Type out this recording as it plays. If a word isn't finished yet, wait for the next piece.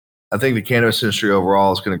I think the cannabis industry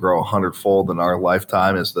overall is going to grow 100-fold in our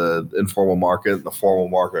lifetime as the informal market and the formal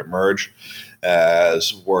market merge,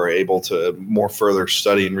 as we're able to more further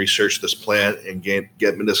study and research this plant and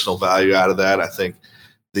get medicinal value out of that. I think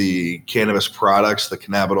the cannabis products, the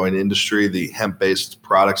cannabinoid industry, the hemp-based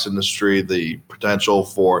products industry, the potential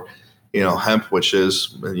for hemp, which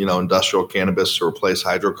is industrial cannabis, to replace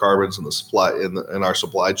hydrocarbons in the supply in our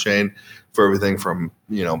supply chain for everything from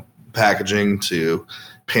packaging to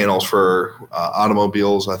panels for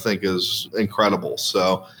automobiles, I think is incredible.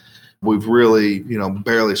 So we've really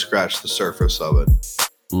barely scratched the surface of it.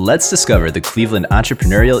 Let's discover the Cleveland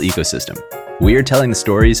entrepreneurial ecosystem. We are telling the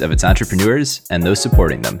stories of its entrepreneurs and those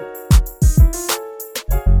supporting them.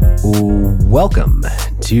 Welcome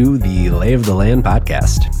to the Lay of the Land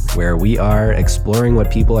podcast, where we are exploring what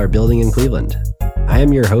people are building in Cleveland. I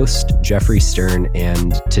am your host, Jeffrey Stern,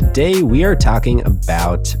 and today we are talking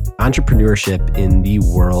about entrepreneurship in the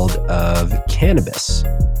world of cannabis.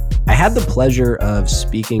 I had the pleasure of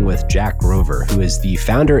speaking with Jack Grover, who is the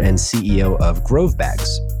founder and CEO of Grove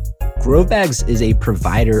Bags. Grove Bags is a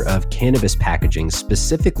provider of cannabis packaging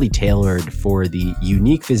specifically tailored for the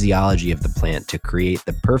unique physiology of the plant to create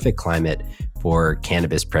the perfect climate for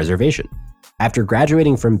cannabis preservation. After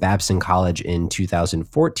graduating from Babson College in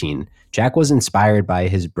 2014, Jack was inspired by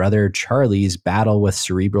his brother Charlie's battle with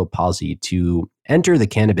cerebral palsy to enter the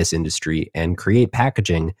cannabis industry and create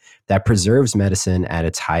packaging that preserves medicine at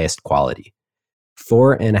its highest quality.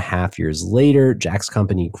 4.5 years later, Jack's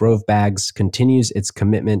company Grove Bags continues its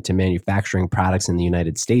commitment to manufacturing products in the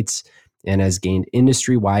United States and has gained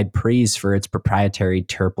industry-wide praise for its proprietary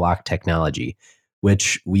TerpLock technology,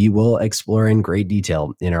 which we will explore in great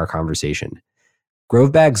detail in our conversation.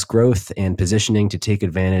 Grove Bags' growth and positioning to take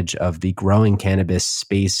advantage of the growing cannabis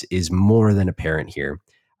space is more than apparent here.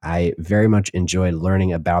 I very much enjoyed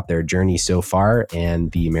learning about their journey so far and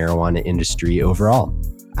the marijuana industry overall.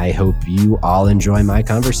 I hope you all enjoy my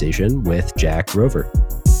conversation with Jack Grover.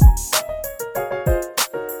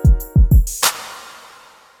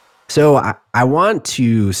 So I want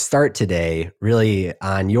to start today really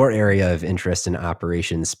on your area of interest and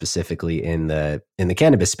operations, specifically in the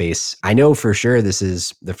cannabis space. I know for sure this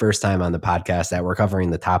is the first time on the podcast that we're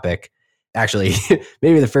covering the topic. Actually,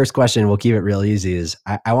 maybe the first question, we'll keep it real easy, is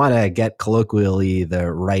I want to get colloquially the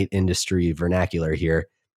right industry vernacular here.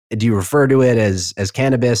 Do you refer to it as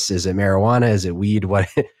cannabis? Is it marijuana? Is it weed? What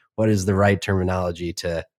is the right terminology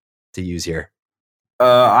to use here?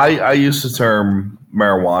 I use the term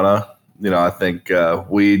marijuana. I think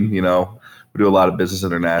weed, we do a lot of business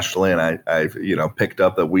internationally, and I've picked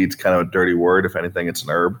up that weed's kind of a dirty word. If anything, it's an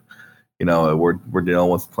herb. We're dealing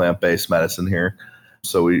with plant-based medicine here.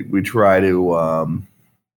 So we try to,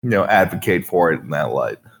 advocate for it in that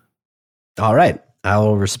light. All right.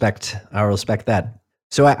 I'll respect that.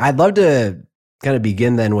 So I'd love to kind of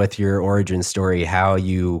begin then with your origin story, how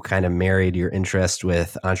you kind of married your interest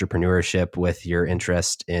with entrepreneurship with your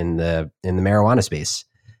interest in the marijuana space.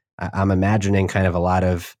 I'm imagining kind of a lot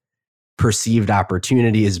of perceived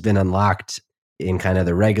opportunity has been unlocked in kind of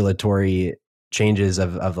the regulatory changes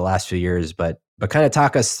of the last few years, but kind of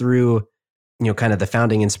talk us through, kind of the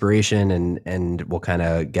founding inspiration and we'll kind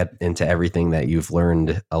of get into everything that you've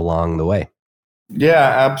learned along the way.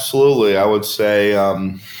 Yeah, absolutely. I would say,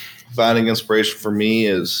 founding inspiration for me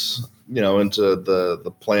is, into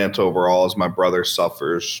the plant overall, as my brother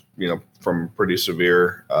suffers, from pretty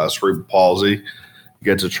severe cerebral palsy,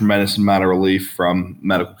 gets a tremendous amount of relief from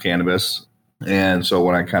medical cannabis. And so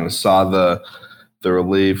when I kind of saw the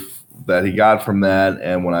relief that he got from that,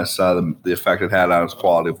 and when I saw the effect it had on his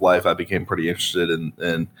quality of life, I became pretty interested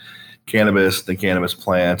in cannabis, the cannabis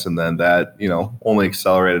plants, and then that, only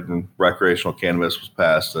accelerated when recreational cannabis was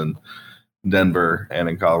passed in Denver and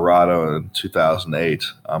in Colorado in 2008.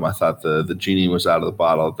 I thought the genie was out of the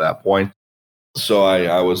bottle at that point. So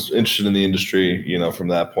I was interested in the industry, from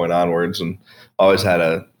that point onwards, and always had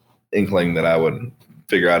a inkling that I would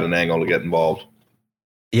figure out an angle to get involved.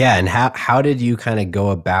 Yeah. And how did you kind of go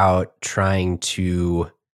about trying to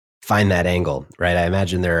find that angle, right? I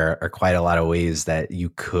imagine there are quite a lot of ways that you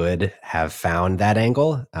could have found that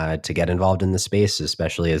angle to get involved in the space,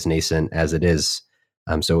 especially as nascent as it is.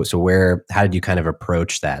 So how did you kind of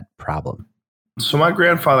approach that problem? So my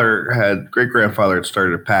great grandfather had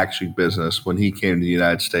started a packaging business when he came to the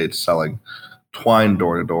United States, selling twine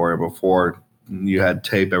door to door. Before you had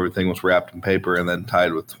tape, everything was wrapped in paper and then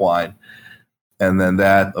tied with twine. And then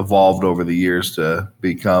that evolved over the years to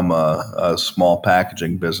become a small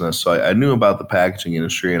packaging business. So I knew about the packaging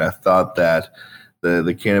industry, and I thought that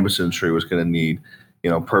the cannabis industry was going to need,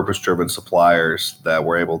 purpose-driven suppliers that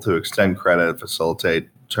were able to extend credit, facilitate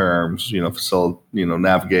terms,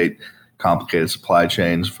 navigate complicated supply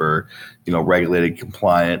chains for, regulated,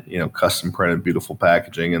 compliant, custom printed, beautiful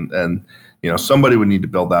packaging. And somebody would need to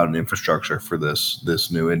build out an infrastructure for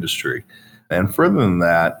this new industry. And further than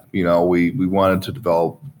that, we wanted to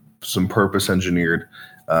develop some purpose engineered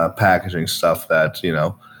packaging stuff that,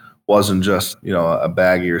 wasn't just, a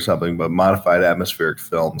baggie or something, but modified atmospheric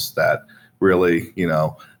films that really,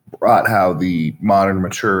 brought how the modern,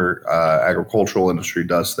 mature agricultural industry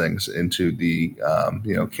does things into the,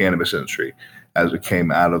 cannabis industry as it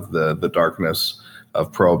came out of the darkness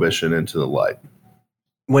of prohibition into the light.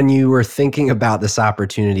 When you were thinking about this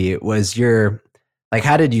opportunity,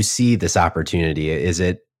 how did you see this opportunity?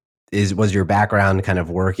 Was your background kind of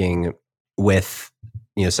working with,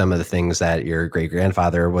 some of the things that your great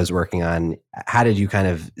grandfather was working on? How did you kind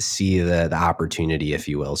of see the opportunity, if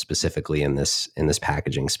you will, specifically in this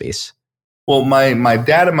packaging space? Well, my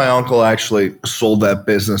dad and my uncle actually sold that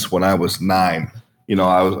business when I was 9.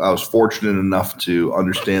 I was fortunate enough to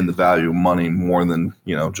understand the value of money more than,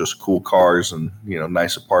 just cool cars and,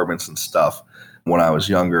 nice apartments and stuff when I was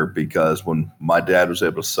younger, because when my dad was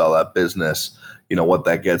able to sell that business, what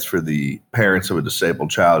that gets for the parents of a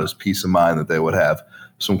disabled child is peace of mind that they would have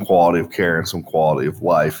some quality of care and some quality of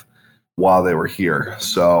life while they were here.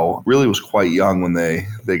 So really was quite young when they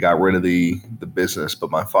got rid of the business.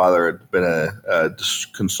 But my father had been a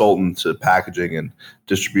consultant to packaging and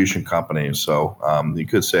distribution companies. So you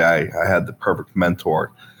could say I had the perfect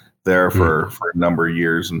mentor there for a number of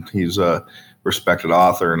years. And he's a respected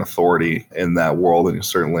author and authority in that world. And he's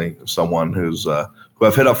certainly someone who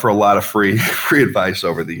I've hit up for a lot of free advice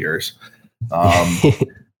over the years.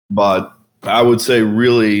 But I would say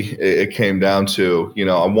really it came down to,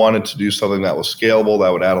 I wanted to do something that was scalable, that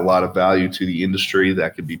would add a lot of value to the industry,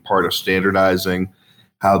 that could be part of standardizing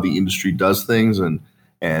how the industry does things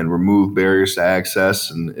and remove barriers to access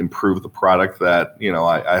and improve the product that,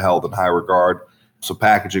 I held in high regard. So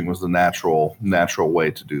packaging was the natural way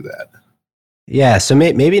to do that. Yeah. So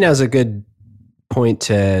maybe now's a good point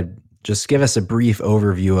to just give us a brief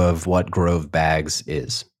overview of what Grove Bags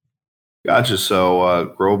is. Gotcha.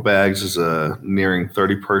 So Grove Bags is a nearing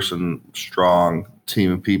 30-person strong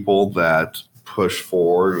team of people that push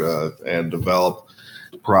forward and develop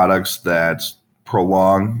products that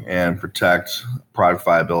prolong and protect product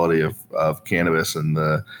viability of cannabis and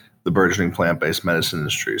the burgeoning plant-based medicine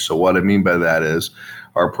industry. So what I mean by that is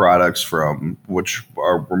our products, from which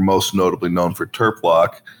we're most notably known for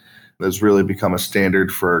TerpLock, has really become a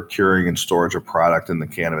standard for curing and storage of product in the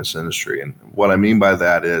cannabis industry. And what I mean by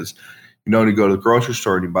that is, you go to the grocery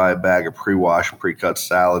store and you buy a bag of pre-washed, pre-cut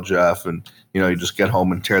salad, Jeff, and, you just get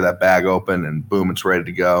home and tear that bag open and boom, it's ready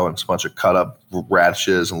to go. And it's a bunch of cut up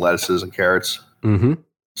radishes and lettuces and carrots. Mm-hmm.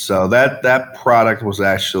 So that product was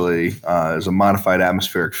actually is a modified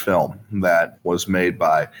atmospheric film that was made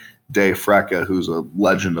by Dave Frecka, who's a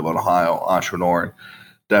legend of an Ohio entrepreneur. And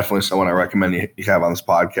definitely someone I recommend you have on this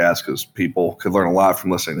podcast, because people could learn a lot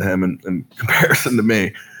from listening to him in comparison to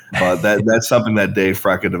me. But that's something that Dave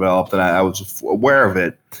Frecka developed, and I was aware of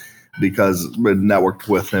it because I networked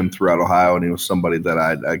with him throughout Ohio, and he was somebody that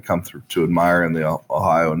I'd come through to admire in the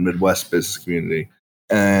Ohio and Midwest business community.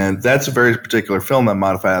 And that's a very particular film, that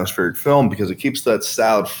modified atmospheric film, because it keeps that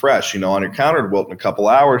salad fresh. On your counter, it wilt in a couple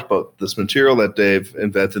hours, but this material that Dave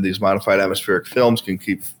invented, these modified atmospheric films, can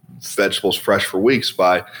keep vegetables fresh for weeks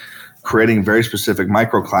by creating very specific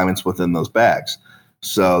microclimates within those bags.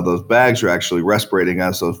 So those bags are actually respirating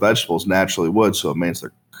as those vegetables naturally would. So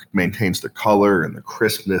it maintains their color and their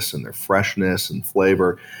crispness and their freshness and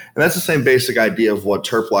flavor. And that's the same basic idea of what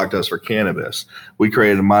TerpLock does for cannabis. We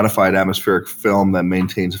created a modified atmospheric film that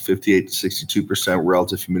maintains a 58 to 62%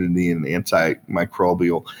 relative humidity in an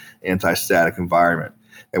antimicrobial, anti-static environment.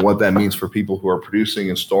 And what that means for people who are producing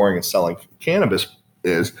and storing and selling cannabis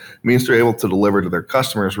means they're able to deliver to their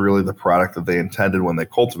customers really the product that they intended when they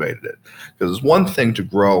cultivated it. Because it's one thing to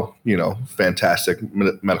grow, fantastic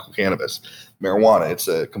medical cannabis, marijuana. It's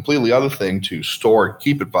a completely other thing to store and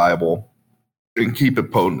keep it viable and keep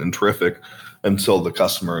it potent and terrific until the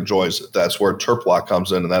customer enjoys it. That's where TerpLock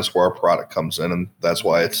comes in, and that's where our product comes in, and that's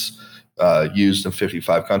why it's used in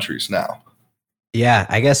 55 countries now. Yeah,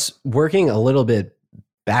 I guess working a little bit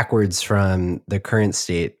backwards from the current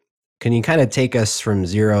state, can you kind of take us from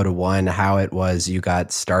 0 to 1, how it was you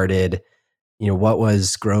got started? What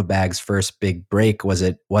was Grove Bag's first big break? Was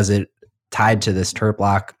it tied to this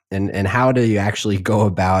TerpLock? And how do you actually go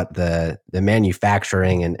about the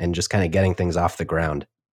manufacturing and just kind of getting things off the ground?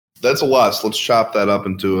 That's a lot. So let's chop that up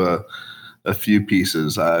into a few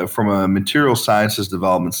pieces. From a material sciences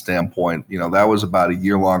development standpoint, that was about a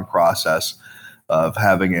year-long process of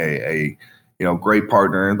having a great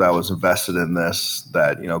partner that was invested in this,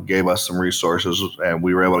 that, gave us some resources, and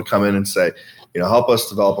we were able to come in and say, help us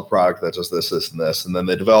develop a product that does this, this, and this. And then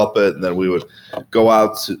they develop it, and then we would go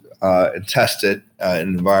out to, and test it in an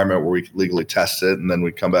environment where we could legally test it. And then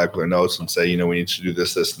we'd come back with our notes and say, we need to do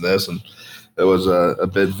this, this, and this. And it was a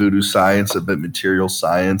bit voodoo science, a bit material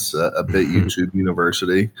science, a bit YouTube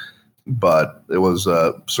University. But it was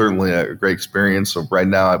certainly a great experience. So right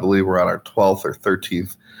now, I believe we're on our 12th or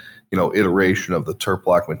 13th, iteration of the turf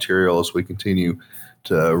block material as we continue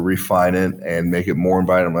to refine it and make it more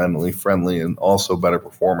environmentally friendly and also better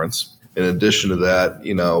performance. In addition to that,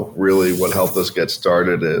 really what helped us get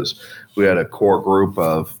started is we had a core group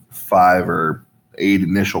of 5 or 8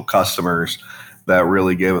 initial customers that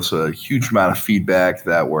really gave us a huge amount of feedback,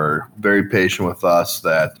 that were very patient with us,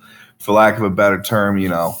 that, for lack of a better term,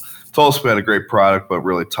 told us we had a great product, but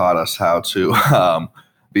really taught us how to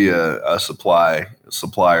be a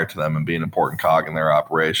supplier to them and be an important cog in their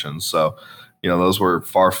operations. So, those were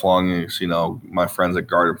far-flung, my friends at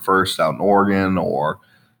Garden First out in Oregon, or,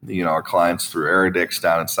 our clients through Aerodix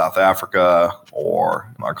down in South Africa,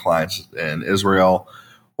 or our clients in Israel,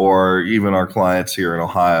 or even our clients here in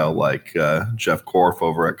Ohio, like Jeff Korf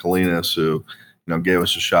over at Kalinas, who, gave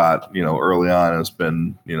us a shot, early on, has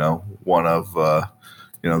been, one of,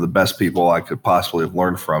 the best people I could possibly have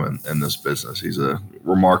learned from in this business. He's a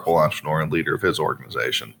remarkable entrepreneur and leader of his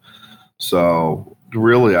organization. So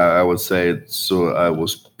really, I would say it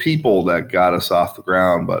was people that got us off the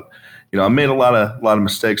ground. But, I made a lot of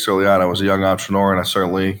mistakes early on. I was a young entrepreneur, and I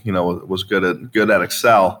certainly, was good at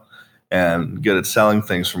Excel and good at selling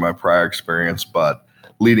things from my prior experience. But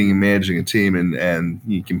leading and managing a team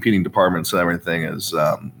and competing departments and everything is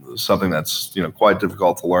something that's quite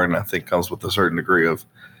difficult to learn, and I think comes with a certain degree of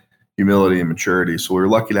humility and maturity. So we were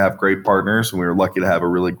lucky to have great partners, and we were lucky to have a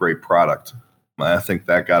really great product. I think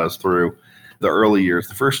that got us through the early years.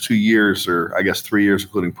 The first 2 years, or I guess 3 years,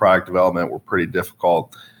 including product development, were pretty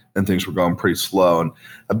difficult, and things were going pretty slow. And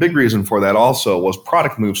a big reason for that also was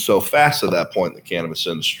product moved so fast at that point in the cannabis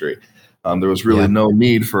industry. There was really no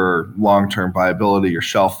need for long-term viability or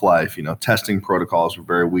shelf life. Testing protocols were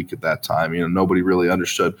very weak at that time. Nobody really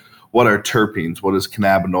understood what are terpenes, what is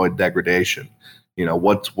cannabinoid degradation,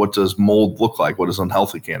 what does mold look like, what does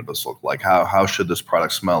unhealthy cannabis look like, how should this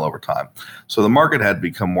product smell over time. So the market had to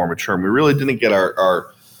become more mature. And we really didn't get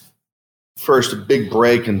our first big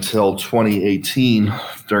break until 2018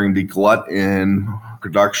 during the glut in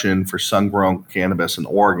production for sun-grown cannabis in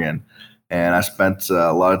Oregon. And I spent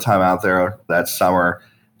a lot of time out there that summer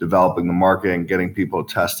developing the market and getting people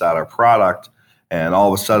to test out our product. And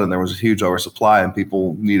all of a sudden, there was a huge oversupply, and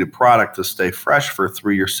people needed product to stay fresh for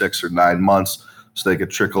 3 or 6 or 9 months so they could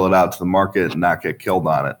trickle it out to the market and not get killed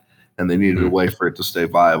on it. And they needed a way for it to stay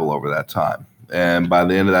viable over that time. And by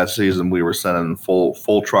the end of that season, we were sending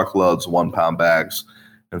full truckloads of 1-pound bags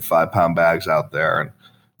and 5-pound bags out there. And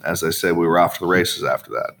as I say, we were off to the races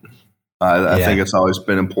after that. I think it's always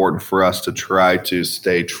been important for us to try to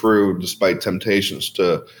stay true despite temptations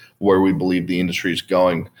to where we believe the industry is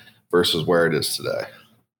going versus where it is today.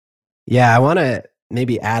 Yeah, I want to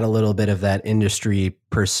maybe add a little bit of that industry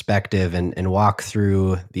perspective and walk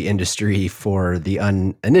through the industry for the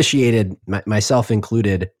uninitiated, myself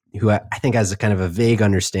included, who I think has a kind of a vague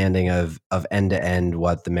understanding of end to end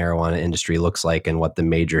what the marijuana industry looks like and what the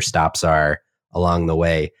major stops are along the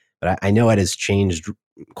way. But I know it has changed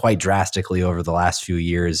quite drastically over the last few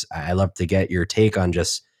years. I'd love to get your take on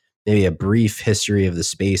just maybe a brief history of the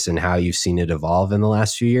space and how you've seen it evolve in the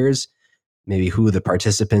last few years, maybe who the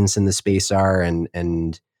participants in the space are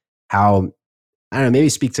and how, I don't know, maybe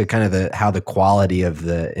speak to kind of how the quality of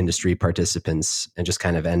the industry participants and just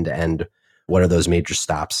kind of end to end, what are those major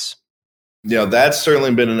stops? That's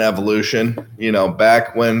certainly been an evolution.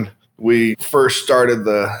 Back when we first started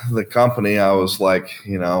the company, I was like,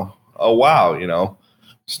 oh, wow,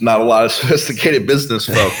 it's not a lot of sophisticated business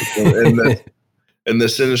folks in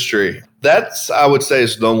this industry. That's, I would say,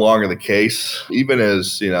 is no longer the case. Even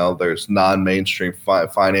as, there's non-mainstream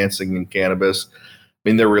financing in cannabis. I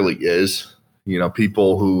mean, there really is,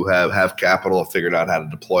 people who have capital have figured out how to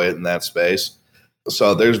deploy it in that space.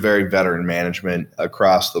 So there's very veteran management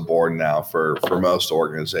across the board now for most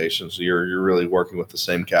organizations. You're really working with the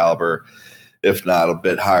same caliber, if not a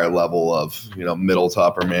bit higher level of, middle to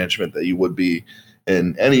upper management that you would be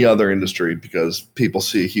in any other industry, because people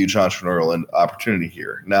see a huge entrepreneurial opportunity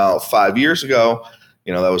here. Now, 5 years ago,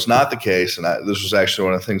 that was not the case. And this was actually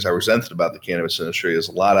one of the things I resented about the cannabis industry is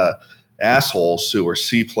a lot of assholes who were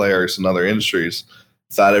C players in other industries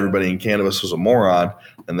thought everybody in cannabis was a moron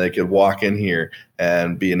and they could walk in here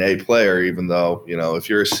and be an A player, even though, if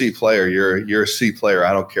you're a C player, you're a C player.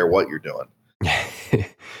 I don't care what you're doing.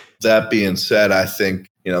 That being said, I think,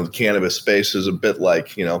 the cannabis space is a bit like,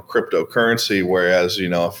 cryptocurrency, whereas,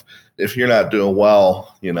 if you're not doing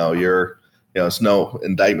well, it's no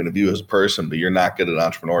indictment of you as a person, but you're not good at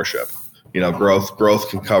entrepreneurship. Growth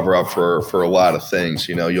can cover up for a lot of things.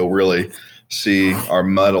 You'll really see our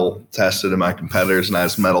metal tested and my competitors and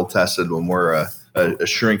I's metal tested when we're a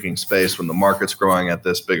shrinking space. When the market's growing at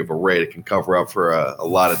this big of a rate, it can cover up for a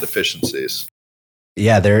lot of deficiencies.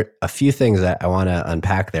 Yeah, there are a few things that I want to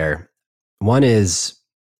unpack there. One is,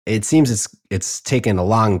 it seems it's taken a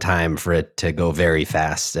long time for it to go very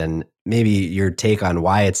fast, and maybe your take on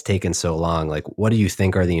why it's taken so long. Like, what do you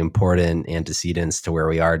think are the important antecedents to where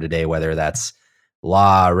we are today, whether that's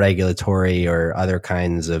law, regulatory, or other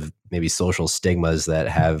kinds of maybe social stigmas that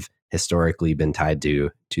have historically been tied to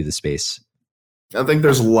the space? I think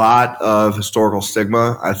there's a lot of historical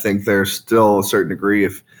stigma. I think there's still a certain degree,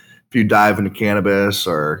 if you dive into cannabis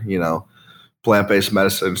or, plant-based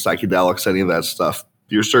medicine, psychedelics, any of that stuff,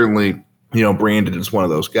 you're certainly, branded as one of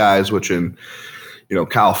those guys, which in,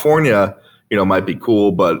 California, might be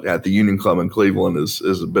cool, but at the Union Club in Cleveland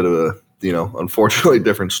is a bit of a, unfortunately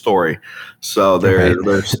different story. So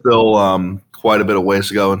there's still quite a bit of ways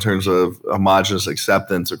to go in terms of homogenous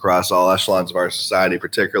acceptance across all echelons of our society,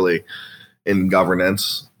 particularly in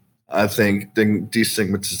governance. I think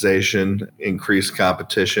destigmatization, increased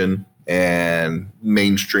competition, and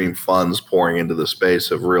mainstream funds pouring into the space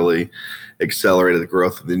have really accelerated the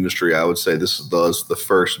growth of the industry. I would say this is the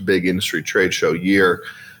first big industry trade show year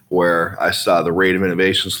where I saw the rate of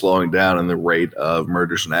innovation slowing down and the rate of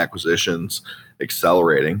mergers and acquisitions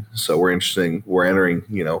accelerating. So we're entering,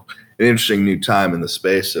 an interesting new time in the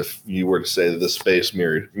space. If you were to say that this space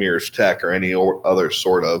mirrors tech or any other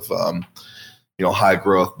sort of high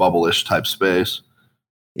growth bubble-ish type space.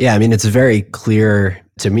 Yeah, I mean, it's very clear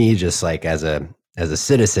to me, just like as a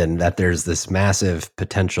citizen, that there's this massive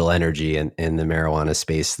potential energy in the marijuana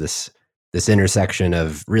space, this intersection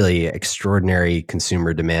of really extraordinary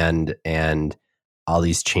consumer demand and all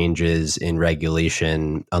these changes in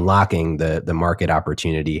regulation, unlocking the market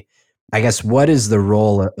opportunity. I guess, what is the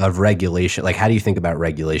role of regulation? Like, how do you think about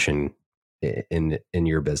regulation in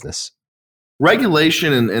your business?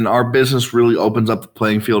 Regulation in our business really opens up the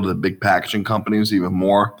playing field to the big packaging companies even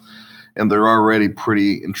more. And they're already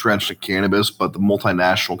pretty entrenched in cannabis, but the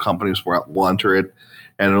multinational companies will enter it,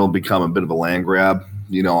 and it'll become a bit of a land grab.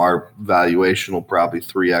 Our valuation will probably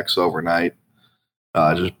 3x overnight,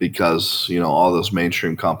 just because, all those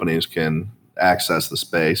mainstream companies can access the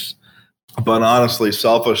space. But honestly,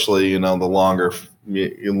 selfishly, the longer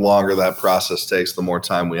that process takes, the more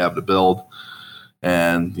time we have to build.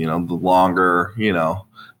 And, the longer,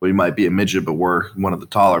 we might be a midget, but we're one of the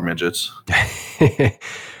taller midgets.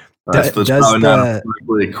 That's probably not a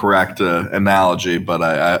really correct analogy, but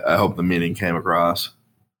I hope the meaning came across.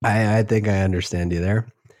 I think I understand you there.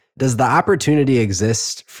 Does the opportunity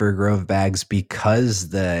exist for Grove Bags because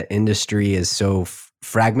the industry is so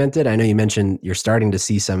fragmented? I know you mentioned you're starting to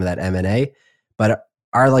see some of that M&A, but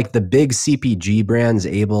are like the big CPG brands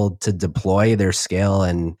able to deploy their scale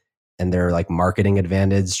and their like marketing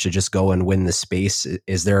advantage to just go and win the space?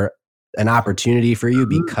 Is there an opportunity for you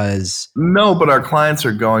because... No, but our clients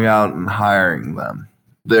are going out and hiring them.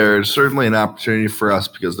 There's certainly an opportunity for us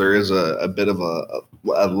because there is a bit of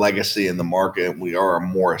a legacy in the market. We are a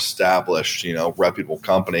more established, reputable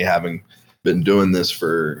company, having been doing this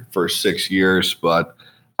for 6 years. But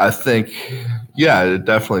I think, it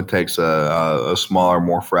definitely takes a smaller,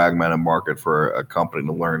 more fragmented market for a company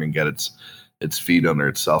to learn and get its feet under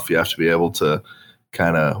itself. You have to be able to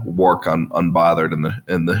kind of work unbothered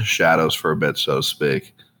in the shadows for a bit, so to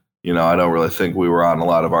speak. I don't really think we were on a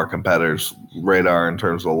lot of our competitors' radar in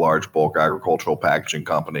terms of the large bulk agricultural packaging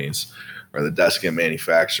companies or the desiccant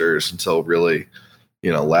manufacturers until really,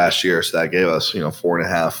 last year. So that gave us,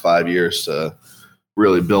 4.5, 5 years to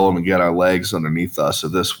really build and get our legs underneath us.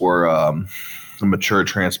 If this were a mature,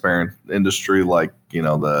 transparent industry like,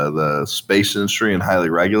 the space industry and highly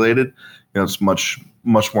regulated, it's much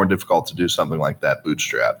more difficult to do something like that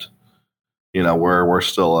bootstrapped. We're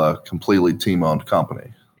still a completely team-owned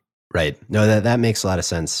company. Right. No, that makes a lot of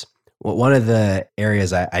sense. Well, one of the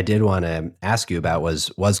areas I did want to ask you about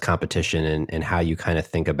was competition and how you kind of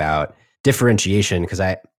think about differentiation, because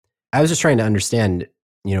I was just trying to understand,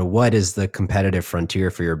 what is the competitive frontier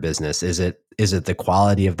for your business? Is it the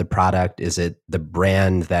quality of the product? Is it the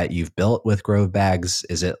brand that you've built with Grove Bags?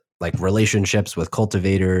 Is it like relationships with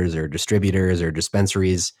cultivators or distributors or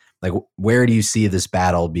dispensaries? Like, where do you see this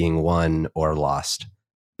battle being won or lost?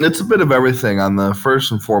 It's a bit of everything. On the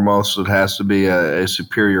first and foremost, it has to be a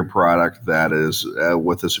superior product that is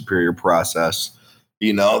with a superior process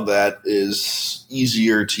that is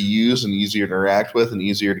easier to use and easier to interact with and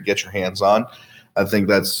easier to get your hands on. I think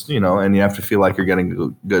that's, and you have to feel like you're getting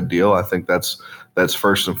a good deal. I think that's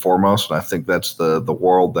first and foremost. And I think that's the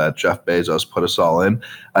world that Jeff Bezos put us all in.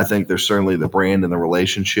 I think there's certainly the brand and the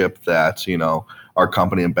relationship that, our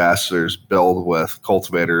company ambassadors build with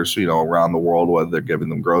cultivators, around the world, whether they're giving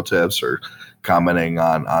them grow tips or commenting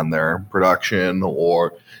on their production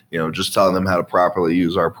or, just telling them how to properly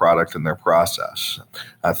use our product in their process.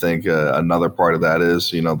 I think another part of that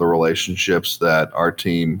is, the relationships that our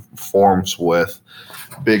team forms with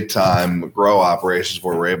big time grow operations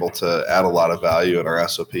where we're able to add a lot of value and our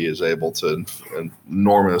SOP is able to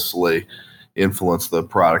enormously influence the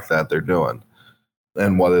product that they're doing.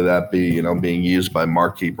 And whether that be, being used by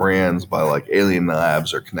marquee brands by like Alien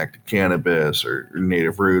Labs or Connected Cannabis or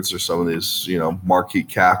Native Roots or some of these, marquee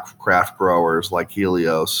craft growers like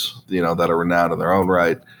Helios, that are renowned in their own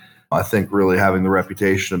right. I think really having the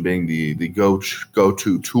reputation of being the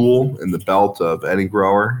go-to tool in the belt of any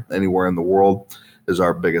grower anywhere in the world is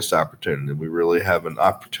our biggest opportunity. We really have an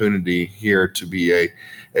opportunity here to be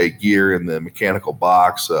a gear in the mechanical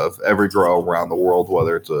box of every grow around the world,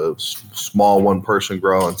 whether it's a small one-person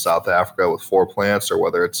grow in South Africa with 4 plants or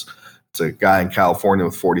whether it's a guy in California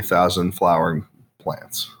with 40,000 flowering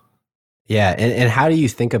plants. Yeah, and how do you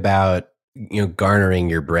think about garnering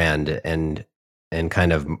your brand and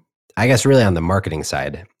kind of, I guess, really on the marketing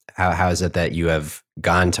side? How is it that you have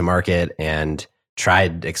gone to market and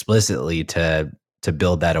tried explicitly to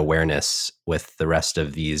build that awareness with the rest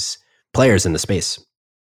of these players in the space?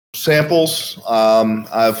 Samples.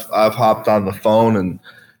 I've hopped on the phone and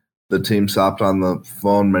the team's hopped on the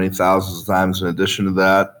phone many thousands of times in addition to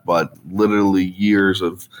that, but literally years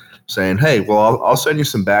of saying, hey, well, I'll send you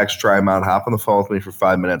some bags, try them out, hop on the phone with me for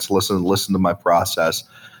 5 minutes, listen to my process,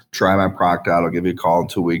 try my product out. I'll give you a call in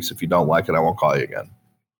 2 weeks. If you don't like it, I won't call you again.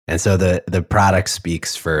 And so the product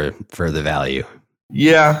speaks for the value.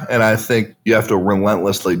 Yeah, and I think you have to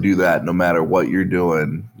relentlessly do that no matter what you're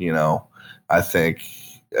doing, I think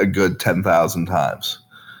a good 10,000 times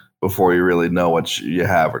before you really know what you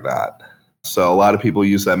have or not. So a lot of people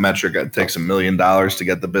use that metric. It takes $1 million to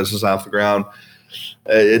get the business off the ground.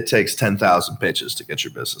 It takes 10,000 pitches to get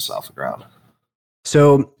your business off the ground.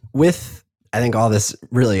 So with, I think, all this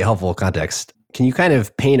really helpful context, can you kind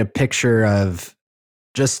of paint a picture of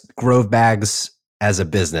just Grove Bags as a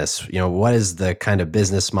business? What is the kind of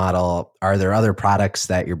business model? Are there other products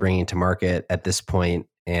that you're bringing to market at this point?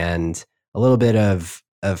 And a little bit of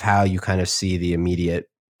how you kind of see the immediate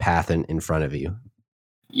path in front of you.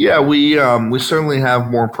 Yeah, we certainly have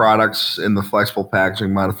more products in the flexible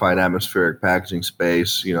packaging, modified atmospheric packaging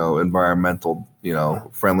space, environmental,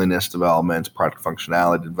 friendliness developments, product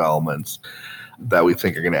functionality developments that we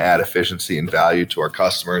think are going to add efficiency and value to our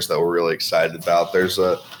customers that we're really excited about. There's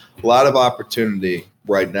a lot of opportunity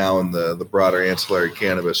right now in the broader ancillary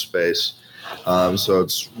cannabis space. So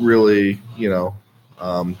it's really,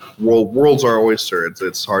 world's our oyster.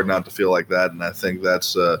 It's hard not to feel like that. And I think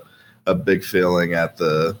that's a big feeling at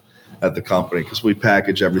the company because we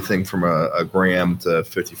package everything from a gram to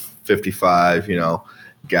 55,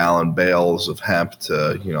 gallon bales of hemp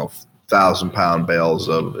to, 1,000-pound bales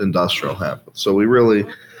of industrial hemp. So we really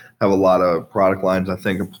have a lot of product lines. I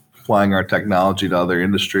think applying our technology to other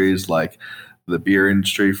industries like the beer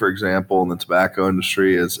industry, for example, and the tobacco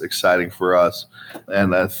industry is exciting for us.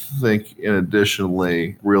 And I think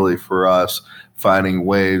additionally, really for us, finding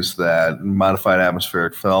ways that modified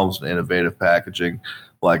atmospheric films and innovative packaging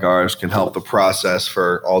like ours can help the process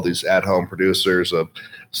for all these at-home producers of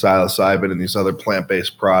psilocybin and these other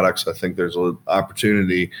plant-based products. I think there's an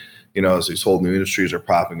opportunity, as these whole new industries are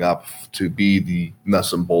popping up, to be the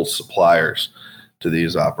nuts and bolts suppliers to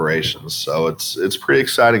these operations. So it's pretty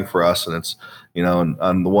exciting for us, and it's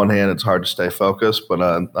on the one hand it's hard to stay focused, but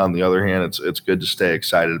on the other hand it's good to stay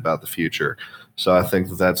excited about the future. So I think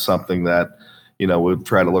that's something that we'll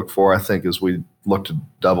try to look for. I think as we look to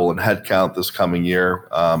double in headcount this coming year,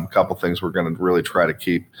 a couple things we're going to really try to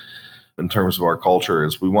keep in terms of our culture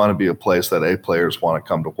is we want to be a place that A players want to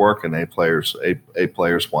come to work and A players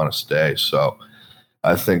want to stay. So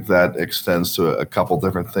I think that extends to a couple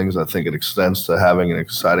different things. I think it extends to having an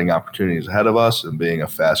exciting opportunities ahead of us and being a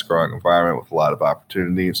fast-growing environment with a lot of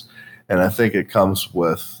opportunities. And I think it comes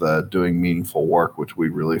with doing meaningful work, which we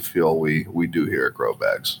really feel we do here at Grove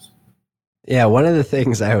Bags. Yeah, one of the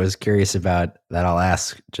things I was curious about that I'll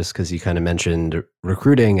ask, just because you kind of mentioned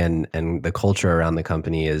recruiting and the culture around the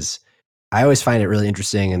company, is I always find it really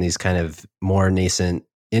interesting in these kind of more nascent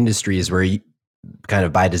industries where you, kind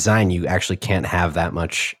of by design, you actually can't have that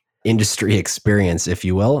much industry experience, if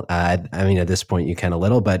you will. I mean, at this point you can a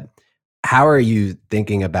little, but How are you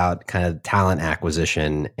thinking about kind of talent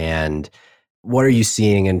acquisition, and what are you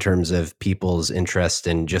seeing in terms of people's interest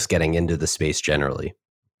in just getting into the space generally?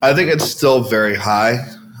 I think it's still very high.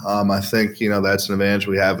 I think that's an advantage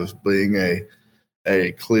we have of being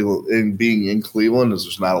a Cleveland, in being in Cleveland, is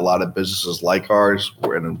there's not a lot of businesses like ours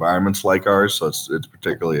or in environments like ours, so it's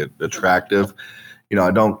particularly attractive. I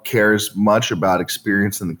don't care as much about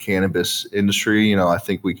experience in the cannabis industry. I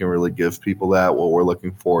think we can really give people that. What we're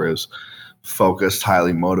looking for is focused,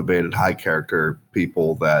 highly motivated, high character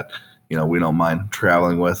people that we don't mind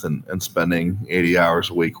traveling with and spending 80 hours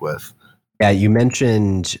a week with. Yeah, you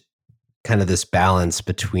mentioned kind of this balance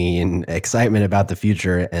between excitement about the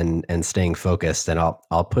future and staying focused, and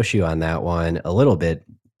I'll push you on that one a little bit.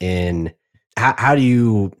 In how do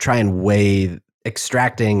you try and weigh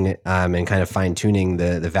extracting and kind of fine tuning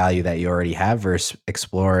the value that you already have versus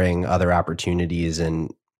exploring other opportunities,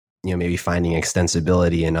 and maybe finding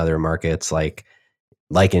extensibility in other markets like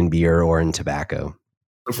in beer or in tobacco?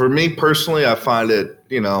 For me personally, I find it,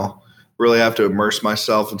 really have to immerse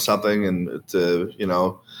myself in something and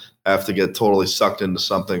to, have to get totally sucked into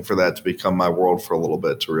something for that to become my world for a little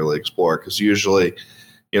bit to really explore. Because usually,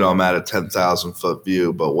 I'm at a 10,000 foot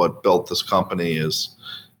view, but what built this company is,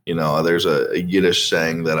 there's a Yiddish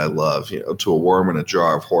saying that I love, to a worm in a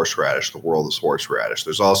jar of horseradish, the world is horseradish.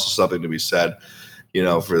 There's also something to be said,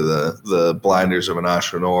 for the blinders of an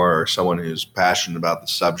entrepreneur or someone who's passionate about the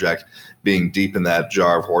subject, being deep in that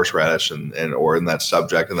jar of horseradish and or in that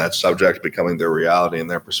subject, and that subject becoming their reality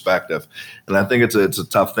and their perspective. And I think it's a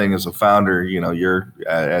tough thing as a founder. You're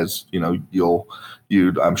as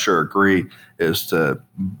you'd I'm sure agree, is to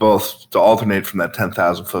alternate from that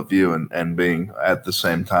 10,000 foot view and being at the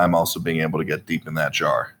same time also being able to get deep in that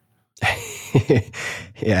jar.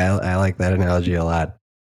 Yeah, I like that analogy a lot.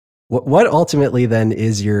 What ultimately then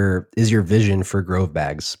is your vision for Grove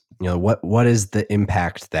Bags? What is the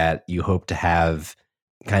impact that you hope to have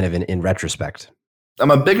kind of in retrospect?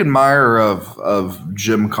 I'm a big admirer of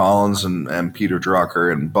Jim Collins and Peter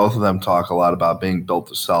Drucker, and both of them talk a lot about being built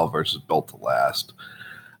to sell versus built to last.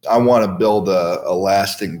 I want to build a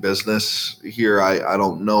lasting business here. I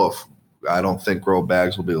don't think Grove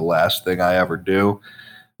Bags will be the last thing I ever do,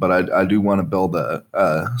 but I do want to build a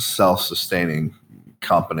self-sustaining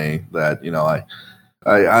company that,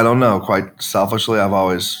 I don't know, quite selfishly, I've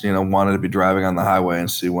always, wanted to be driving on the highway and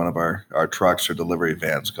see one of our trucks or delivery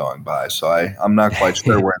vans going by. So I'm not quite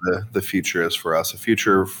sure where the future is for us. The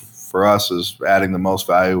future for us is adding the most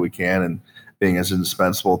value we can and being as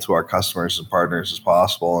indispensable to our customers and partners as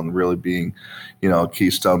possible, and really being, a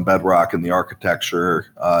keystone bedrock in the architecture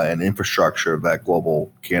and infrastructure of that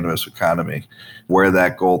global cannabis economy. Where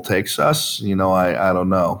that goal takes us, I don't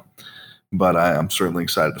know, but I'm certainly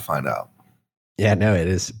excited to find out. Yeah, no, it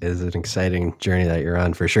is an exciting journey that you're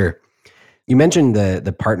on for sure. You mentioned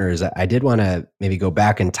the partners. I did want to maybe go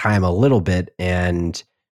back in time a little bit and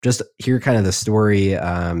just hear kind of the story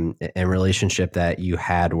and relationship that you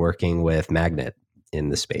had working with Magnet in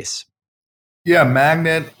the space. Yeah,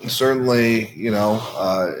 Magnet, certainly,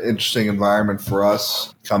 interesting environment for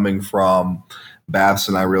us coming from Babs,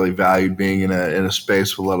 and I really valued being in a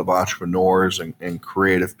space with a lot of entrepreneurs and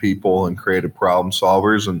creative people and creative problem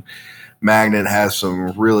solvers. And Magnet has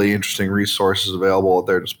some really interesting resources available at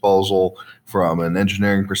their disposal from an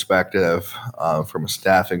engineering perspective, from a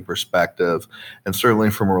staffing perspective, and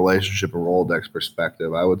certainly from a relationship and Rolodex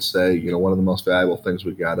perspective. I would say, one of the most valuable things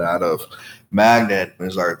we got out of Magnet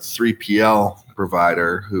is our 3PL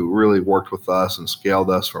provider, who really worked with us and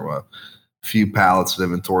scaled us from a few pallets of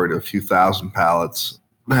inventory to a few thousand pallets.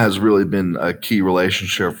 Has really been a key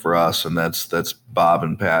relationship for us, and that's Bob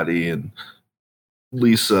and Patty and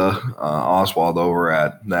Lisa Oswald over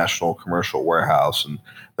at National Commercial Warehouse, and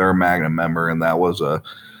they're a Magnet member, and that was a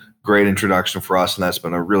great introduction for us, and that's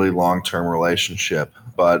been a really long-term relationship.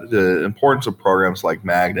 But the importance of programs like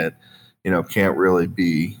Magnet, can't really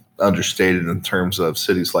be understated in terms of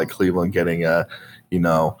cities like Cleveland getting a,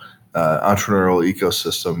 entrepreneurial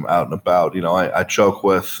ecosystem out and about. I joke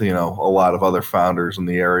with, a lot of other founders in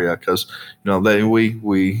the area because,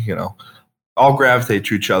 we all gravitate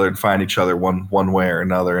to each other and find each other one way or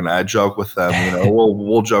another. And I joke with them,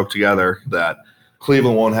 we'll joke together that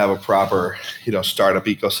Cleveland won't have a proper, startup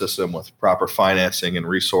ecosystem with proper financing and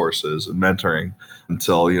resources and mentoring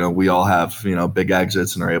until, we all have, big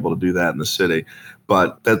exits and are able to do that in the city.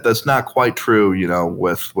 But that's not quite true,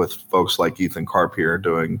 with folks like Ethan Karp here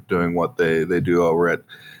doing what they do over at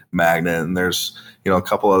Magnet. And there's, a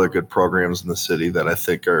couple other good programs in the city that I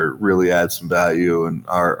think are really add some value and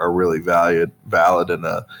are really valid in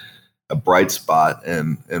a bright spot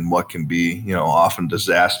in what can be, often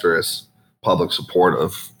disastrous public support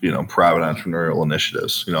of, private entrepreneurial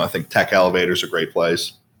initiatives. I think Tech Elevator is a great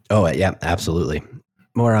place. Oh, yeah, absolutely.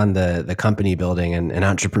 More on the company building and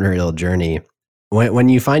entrepreneurial journey. When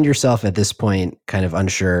you find yourself at this point kind of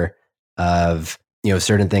unsure of,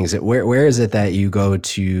 certain things, where is it that you go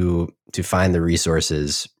to find the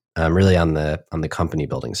resources really on the company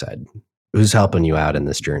building side? Who's helping you out in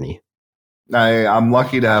this journey? I'm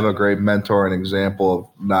lucky to have a great mentor and example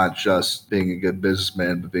of not just being a good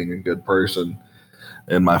businessman, but being a good person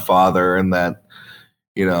in my father. And that,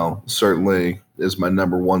 certainly is my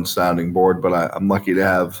number one sounding board. But I'm lucky to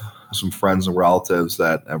have some friends and relatives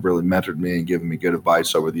that have really mentored me and given me good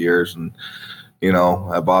advice over the years. And,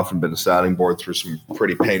 I've often been a sounding board through some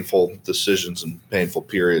pretty painful decisions and painful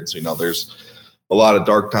periods. There's a lot of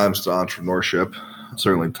dark times to entrepreneurship,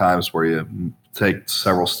 certainly times where you take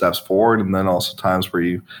several steps forward, and then also times where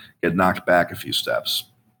you get knocked back a few steps.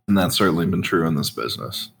 And that's certainly been true in this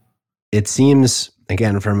business. It seems,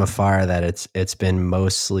 again, from afar that it's been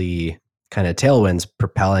mostly kind of tailwinds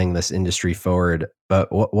propelling this industry forward. But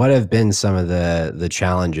what have been some of the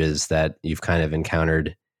challenges that you've kind of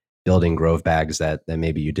encountered building Grove Bags that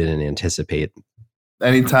maybe you didn't anticipate?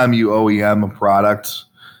 Anytime you OEM a product,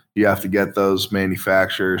 you have to get those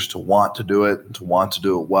manufacturers to want to do it, to want to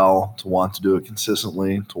do it well, to want to do it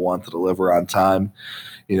consistently, to want to deliver on time.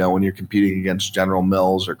 When you're competing against General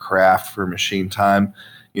Mills or Kraft for machine time,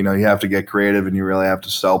 you have to get creative and you really have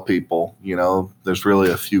to sell people. There's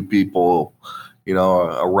really a few people,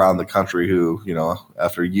 around the country who,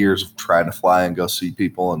 after years of trying to fly and go see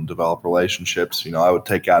people and develop relationships, I would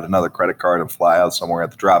take out another credit card and fly out somewhere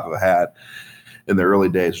at the drop of a hat in the early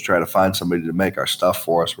days to try to find somebody to make our stuff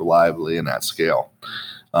for us reliably and at scale.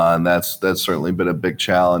 And that's certainly been a big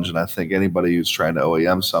challenge. And I think anybody who's trying to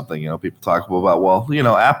OEM something, people talk about, well,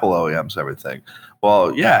 Apple OEMs everything.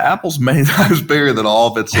 Well, yeah, Apple's many times bigger than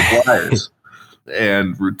all of its suppliers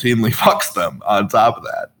and routinely fucks them on top of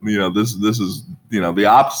that. This is, the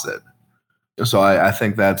opposite. So I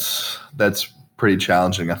think that's pretty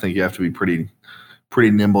challenging. I think you have to be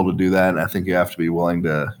pretty nimble to do that. And I think you have to be willing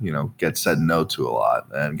to, get said no to a lot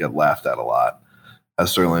and get laughed at a lot. I've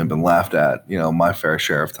certainly been laughed at, my fair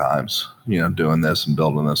share of times, doing this and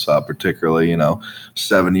building this up, particularly,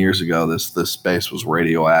 7 years ago, this space was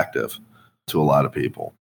radioactive to a lot of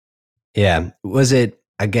people. Yeah. Was it,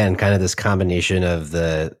 again, kind of this combination of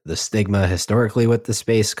the stigma historically with the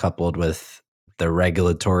space coupled with the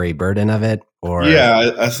regulatory burden of it? Or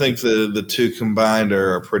yeah, I think the two combined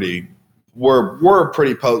are we're a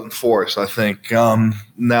pretty potent force. I think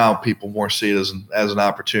now people more see it as an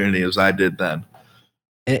opportunity as I did then.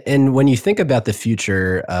 And when you think about the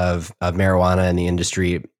future of marijuana in the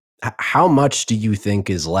industry, how much do you think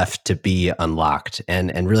is left to be unlocked,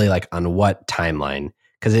 and really like on what timeline?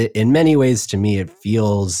 Because in many ways, to me, it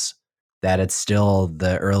feels that it's still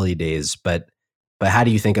the early days. But how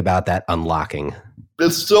do you think about that unlocking?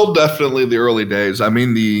 It's still definitely the early days. I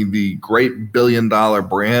mean, the great billion-dollar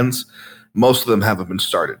brands, most of them haven't been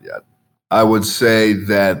started yet. I would say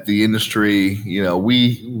that the industry,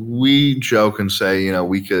 we joke and say,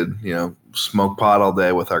 we could, smoke pot all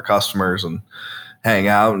day with our customers and hang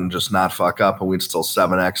out and just not fuck up, and we'd still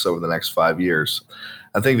 7X over the next 5 years.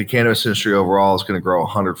 I think the cannabis industry overall is going to grow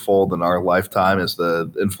 100-fold in our lifetime as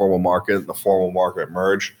the informal market and the formal market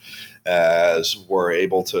merge, as we're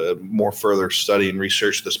able to more further study and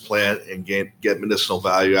research this plant and get medicinal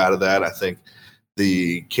value out of that. I think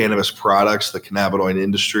the cannabis products, the cannabinoid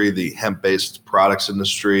industry, the hemp-based products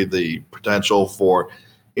industry, the potential for,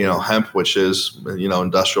 hemp, which is,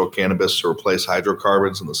 industrial cannabis to replace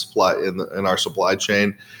hydrocarbons in the supply in our supply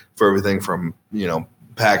chain for everything from,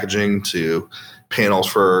 packaging to panels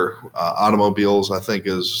for automobiles, I think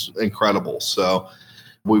is incredible. So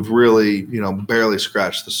we've really, barely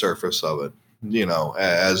scratched the surface of it,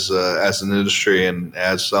 as an industry and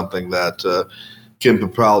as something that can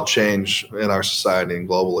propel change in our society and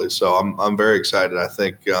globally. So I'm very excited. I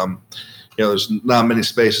think, there's not many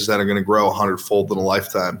spaces that are going to grow 100-fold in a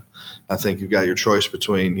lifetime. I think you've got your choice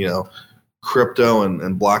between, crypto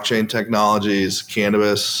and blockchain technologies,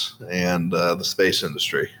 cannabis, and the space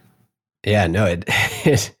industry. Yeah, no,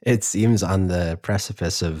 it seems on the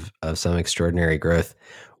precipice of some extraordinary growth.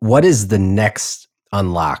 What is the next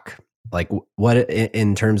unlock? Like, what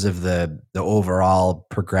in terms of the overall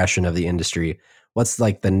progression of the industry? What's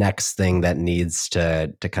like the next thing that needs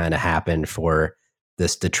to kind of happen for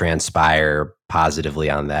this to transpire positively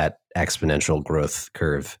on that exponential growth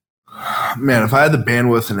curve? Man, if I had the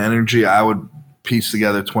bandwidth and energy, I would piece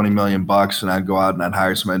together $20 million and I'd go out and I'd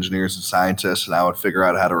hire some engineers and scientists, and I would figure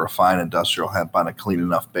out how to refine industrial hemp on a clean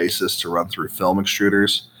enough basis to run through film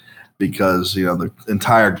extruders. because the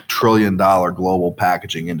entire $1 trillion global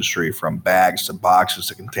packaging industry, from bags to boxes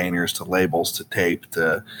to containers to labels to tape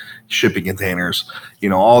to shipping containers,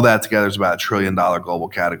 all that together is about $1 trillion global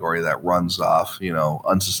category that runs off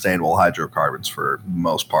unsustainable hydrocarbons for the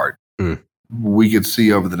most part. We could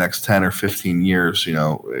see over the next 10 or 15 years,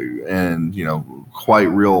 and quite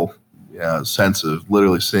real sense of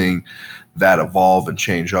literally seeing that evolve and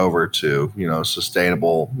change over to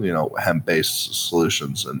sustainable hemp-based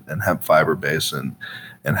solutions and hemp fiber-based and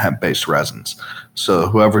hemp-based resins. So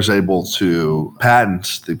whoever's able to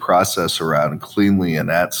patent the process around cleanly and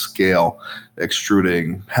at scale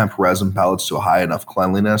extruding hemp resin pellets to a high enough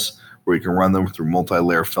cleanliness where you can run them through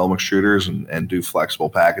multi-layer film extruders and do flexible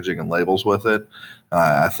packaging and labels with it,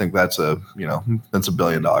 I think that's a $1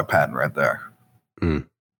 billion patent right there.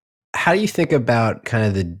 How do you think about kind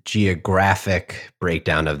of the geographic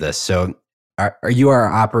breakdown of this? So you are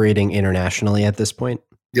operating internationally at this point?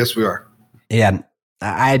 Yes, we are. Yeah.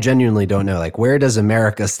 I genuinely don't know. Like, where does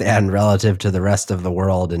America stand relative to the rest of the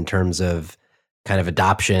world in terms of kind of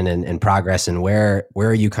adoption and progress? And where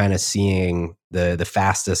are you kind of seeing the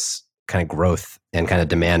fastest kind of growth and kind of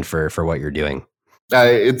demand for what you're doing?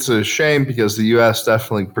 It's a shame because the U.S.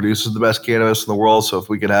 definitely produces the best cannabis in the world. So if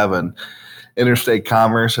we could have an interstate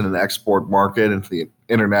commerce and an export market into the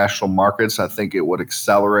international markets, I think it would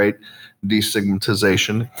accelerate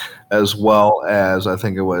destigmatization, as well as I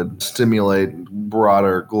think it would stimulate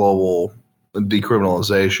broader global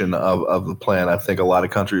decriminalization of the plant. I think a lot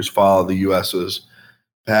of countries follow the U.S.'s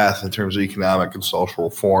path in terms of economic and social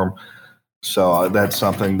reform. So that's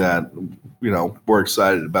something that we're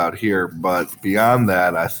excited about here. But beyond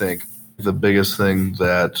that, I think the biggest thing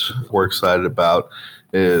that we're excited about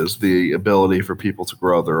is the ability for people to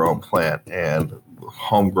grow their own plant and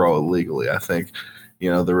home grow it legally. I think,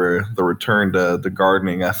 the return to the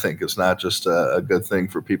gardening, I think, is not just a good thing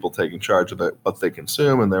for people taking charge of what they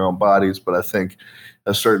consume in their own bodies, but I think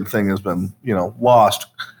a certain thing has been, lost,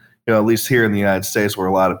 at least here in the United States, where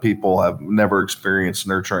a lot of people have never experienced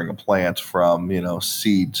nurturing a plant from,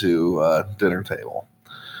 seed to dinner table.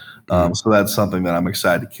 So that's something that I'm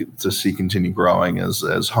excited to see continue growing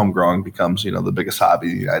as home growing becomes, the biggest hobby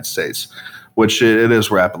in the United States, which it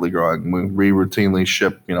is rapidly growing. We routinely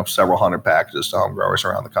ship, several hundred packages to home growers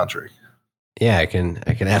around the country. Yeah, I can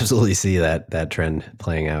absolutely see that trend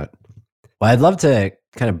playing out. Well, I'd love to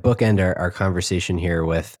kind of bookend our conversation here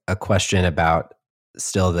with a question about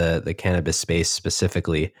still the cannabis space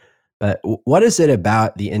specifically. But what is it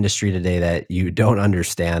about the industry today that you don't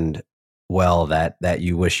understand well that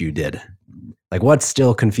you wish you did? Like, what's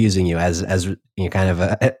still confusing you as kind of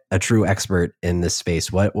a true expert in this space?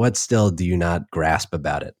 What still do you not grasp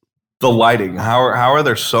about it? The lighting. How are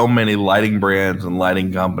there so many lighting brands and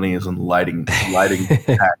lighting companies and lighting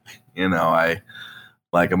tech?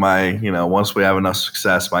 Once we have enough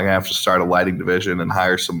success, am I gonna have to start a lighting division and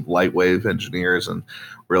hire some light wave engineers and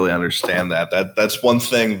really understand that? That's one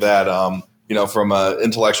thing that from an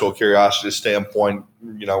intellectual curiosity standpoint,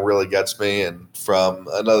 really gets me. And from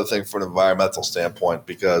another thing, from an environmental standpoint,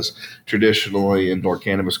 because traditionally indoor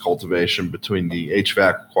cannabis cultivation, between the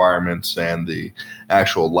HVAC requirements and the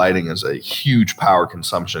actual lighting, is a huge power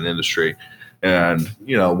consumption industry. And,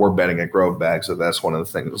 we're betting at Grove Bags that's one of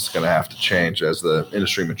the things that's going to have to change as the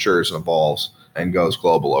industry matures and evolves and goes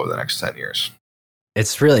global over the next 10 years.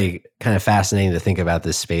 It's really kind of fascinating to think about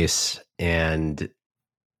this space and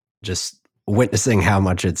just witnessing how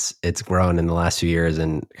much it's grown in the last few years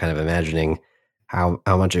and kind of imagining how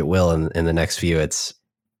much it will in the next few. It's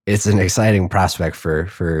an exciting prospect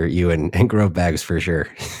for you and Grove Bags for sure.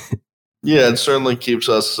 Yeah, it certainly keeps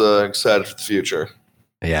us excited for the future.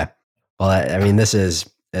 Yeah. Well, I mean, this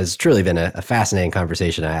has truly been a fascinating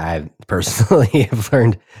conversation. I personally have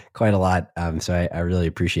learned quite a lot, so I really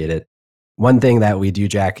appreciate it. One thing that we do,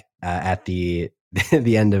 Jack, at the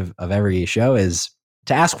end of every show is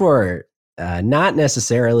to ask for not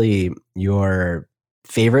necessarily your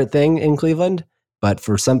favorite thing in Cleveland, but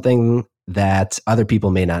for something that other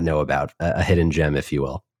people may not know about, a hidden gem, if you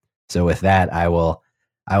will. So with that, I will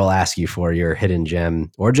ask you for your hidden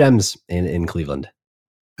gem or gems in Cleveland.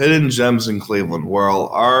 Hidden gems in Cleveland. Well,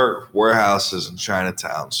 our warehouse is in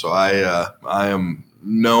Chinatown, so I am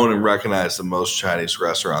known and recognized the most Chinese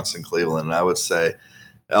restaurants in Cleveland. And I would say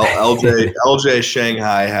LJ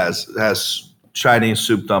Shanghai has Chinese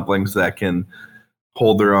soup dumplings that can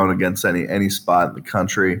hold their own against any spot in the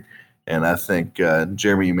country. And I think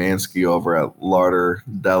Jeremy Umansky over at Larder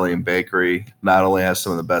Deli and Bakery not only has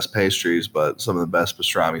some of the best pastries, but some of the best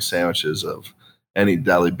pastrami sandwiches of any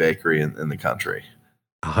deli bakery in the country.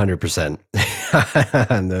 100%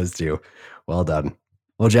 on those two. Well done.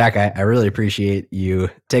 Well, Jack, I really appreciate you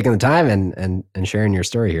taking the time and sharing your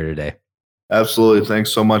story here today. Absolutely.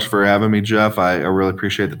 Thanks so much for having me, Jeff. I really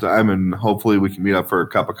appreciate the time, and hopefully we can meet up for a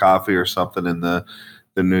cup of coffee or something in the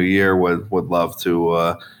new year. Would love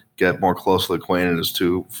to get more closely acquainted as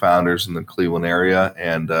two founders in the Cleveland area.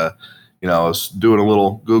 And, I was doing a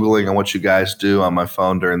little Googling on what you guys do on my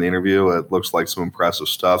phone during the interview. It looks like some impressive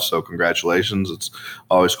stuff. So congratulations. It's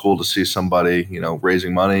always cool to see somebody,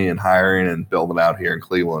 raising money and hiring and building out here in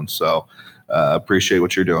Cleveland. So appreciate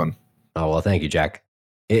what you're doing. Oh, well, thank you, Jack.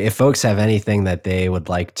 If folks have anything that they would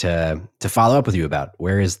like to follow up with you about,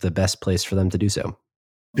 where is the best place for them to do so?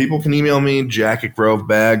 People can email me, Jack at Grove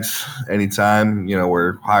Bags, anytime.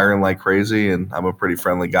 We're hiring like crazy, and I'm a pretty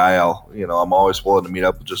friendly guy. I'm always willing to meet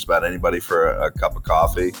up with just about anybody for a cup of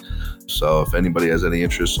coffee. So if anybody has any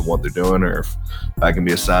interest in what they're doing, or if I can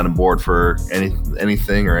be a sounding board for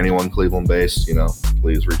anything or anyone Cleveland-based,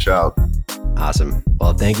 please reach out. Awesome.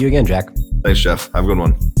 Well, thank you again, Jack. Thanks, Jeff. Have a good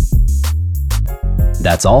one.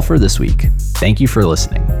 That's all for this week. Thank you for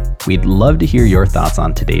listening. We'd love to hear your thoughts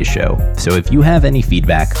on today's show, so if you have any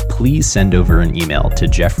feedback, please send over an email to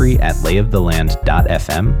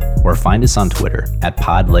jeffrey@layoftheland.fm or find us on Twitter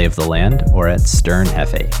 @podlayoftheland or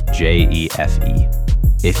 @sternhefe, JEFE.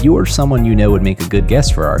 If you or someone you know would make a good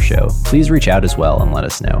guest for our show, please reach out as well and let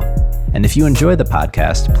us know. And if you enjoy the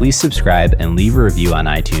podcast, please subscribe and leave a review on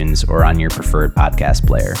iTunes or on your preferred podcast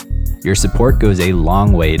player. Your support goes a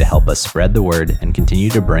long way to help us spread the word and continue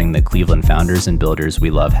to bring the Cleveland founders and builders we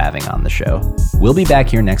love having on the show. We'll be back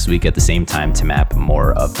here next week at the same time to map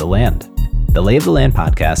more of the land. The Lay of the Land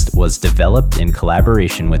podcast was developed in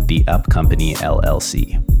collaboration with The Up Company,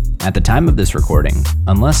 LLC. At the time of this recording,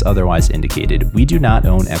 unless otherwise indicated, we do not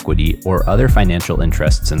own equity or other financial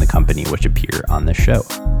interests in the company which appear on this show.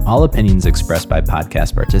 All opinions expressed by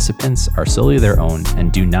podcast participants are solely their own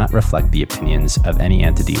and do not reflect the opinions of any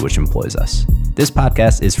entity which employs us. This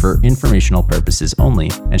podcast is for informational purposes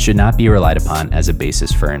only and should not be relied upon as a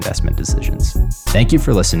basis for investment decisions. Thank you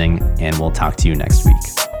for listening, and we'll talk to you next week.